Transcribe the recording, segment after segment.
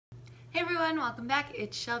Hey everyone, welcome back.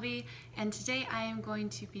 It's Shelby, and today I am going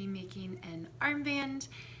to be making an armband.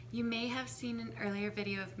 You may have seen an earlier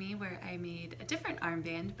video of me where I made a different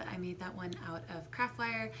armband, but I made that one out of craft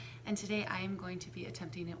wire, and today I am going to be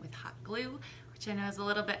attempting it with hot glue, which I know is a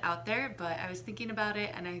little bit out there, but I was thinking about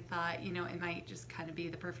it and I thought, you know, it might just kind of be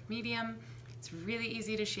the perfect medium. It's really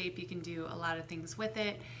easy to shape. You can do a lot of things with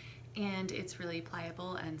it, and it's really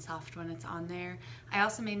pliable and soft when it's on there. I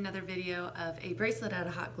also made another video of a bracelet out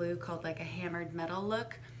of hot glue called like a hammered metal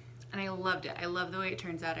look, and I loved it. I love the way it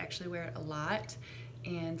turns out. I actually wear it a lot,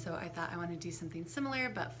 and so I thought I want to do something similar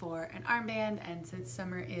but for an armband, and since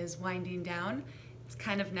summer is winding down, it's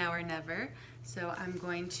kind of now or never. So I'm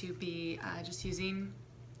going to be just using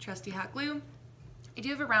trusty hot glue. I do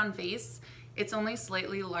have a round vase. It's only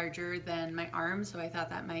slightly larger than my arm, so I thought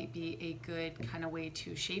that might be a good kind of way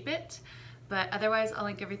to shape it. But otherwise, I'll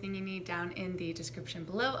link everything you need down in the description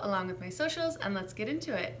below, along with my socials, and let's get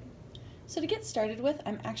into it. So to get started with,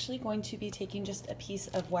 I'm actually going to be taking just a piece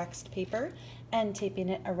of waxed paper and taping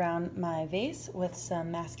it around my vase with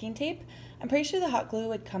some masking tape. I'm pretty sure the hot glue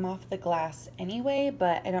would come off the glass anyway,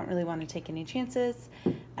 but I don't really want to take any chances,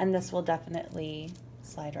 and this will definitely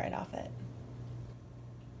slide right off it.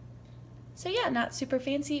 So yeah, not super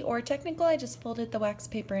fancy or technical. I just folded the wax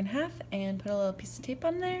paper in half and put a little piece of tape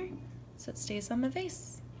on there so it stays on my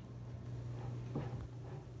vase.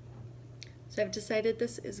 So I've decided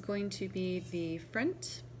this is going to be the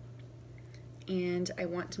front, and I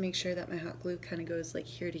want to make sure that my hot glue kind of goes like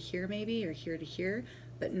here to here maybe, or here to here,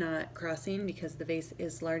 but not crossing because the vase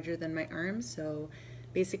is larger than my arm. So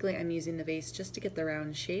basically I'm using the vase just to get the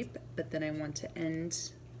round shape, but then I want to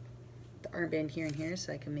end the armband here and here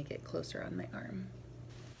so I can make it closer on my arm.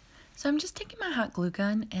 So I'm just taking my hot glue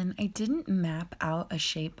gun, and I didn't map out a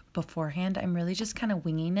shape beforehand. I'm really just kind of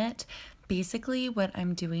winging it. Basically what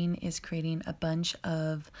I'm doing is creating a bunch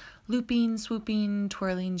of looping, swooping,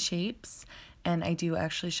 twirling shapes, and I do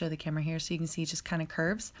actually show the camera here so you can see just kind of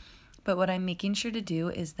curves. But what I'm making sure to do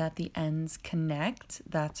is that the ends connect.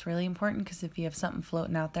 That's really important, because if you have something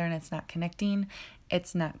floating out there and it's not connecting,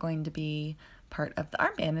 it's not going to be part of the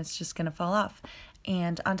armband. It's just going to fall off.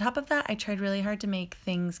 And on top of that, I tried really hard to make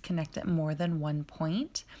things connect at more than one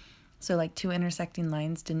point. So like two intersecting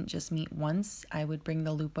lines didn't just meet once. I would bring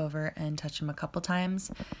the loop over and touch them a couple times.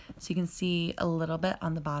 So you can see a little bit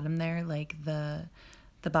on the bottom there, like the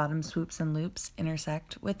bottom swoops and loops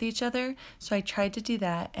intersect with each other. So I tried to do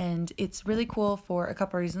that, and it's really cool for a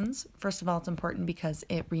couple reasons. First of all, it's important because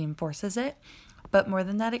it reinforces it, but more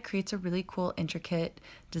than that, it creates a really cool, intricate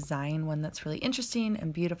design, one that's really interesting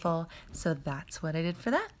and beautiful. So that's what I did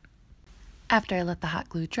for that. After I let the hot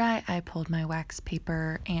glue dry, I pulled my wax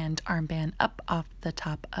paper and armband up off the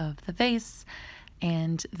top of the vase.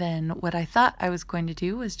 And then what I thought I was going to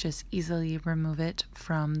do was just easily remove it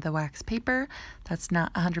from the wax paper. That's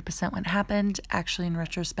not 100% what happened. Actually, in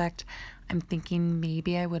retrospect, I'm thinking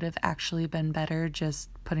maybe I would have actually been better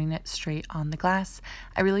just putting it straight on the glass.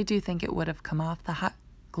 I really do think it would have come off. The hot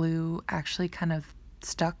glue actually kind of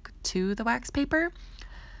stuck to the wax paper,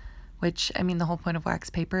 which, I mean, the whole point of wax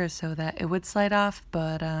paper is so that it would slide off,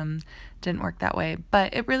 but didn't work that way.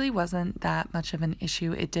 But it really wasn't that much of an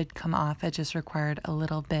issue. It did come off. It just required a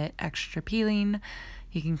little bit extra peeling.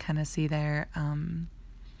 You can kind of see there.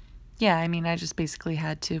 Yeah, I mean, I just basically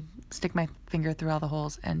had to stick my finger through all the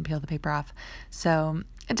holes and peel the paper off. So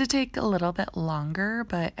it did take a little bit longer,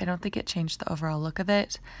 but I don't think it changed the overall look of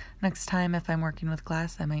it. Next time, if I'm working with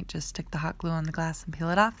glass, I might just stick the hot glue on the glass and peel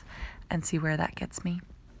it off and see where that gets me.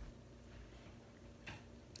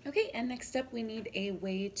 Okay, and next up we need a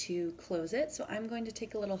way to close it. So I'm going to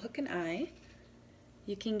take a little hook and eye.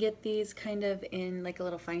 You can get these kind of in like a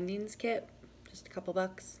little findings kit, just a couple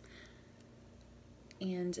bucks,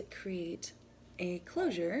 and create a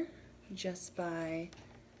closure just by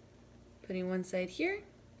putting one side here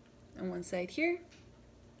and one side here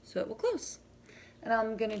so it will close. And all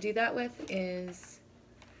I'm going to do that with is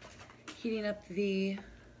heating up the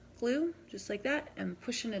glue just like that and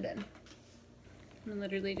pushing it in. I'm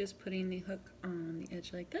literally just putting the hook on the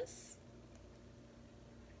edge like this.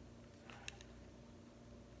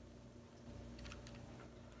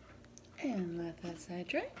 And let that side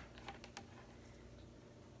dry.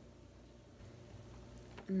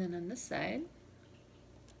 And then on this side,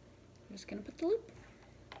 I'm just going to put the loop.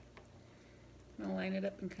 I'm going to line it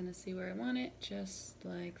up and kind of see where I want it, just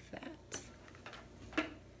like that.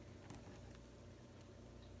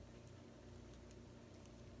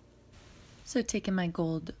 So taking my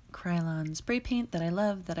gold Krylon spray paint that I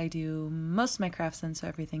love, that I do most of my crafts in so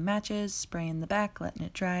everything matches, spraying the back, letting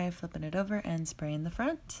it dry, flipping it over, and spraying the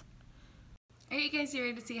front. Are you guys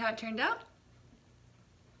ready to see how it turned out?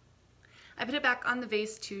 I put it back on the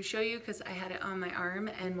vase to show you because I had it on my arm,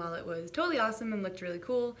 and while it was totally awesome and looked really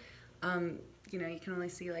cool, you know, you can only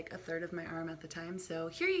see like a third of my arm at the time. So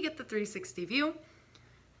here you get the 360 view.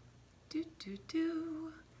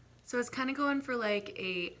 So it's kind of going for like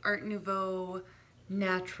a Art Nouveau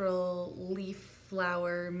natural leaf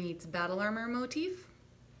flower meets battle armor motif.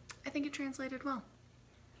 I think it translated well.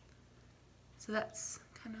 So that's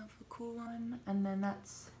kind of a cool one. And then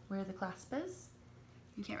that's where the clasp is.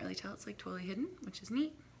 You can't really tell, it's like totally hidden, which is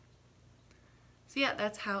neat. So yeah,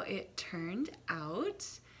 that's how it turned out.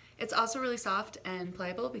 It's also really soft and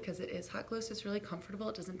pliable because it is hot glue, so it's really comfortable.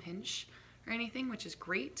 It doesn't pinch or anything, which is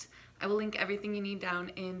great. I will link everything you need down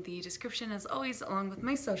in the description as always, along with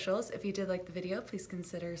my socials. If you did like the video, please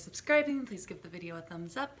consider subscribing. Please give the video a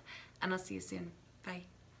thumbs up, and I'll see you soon. Bye.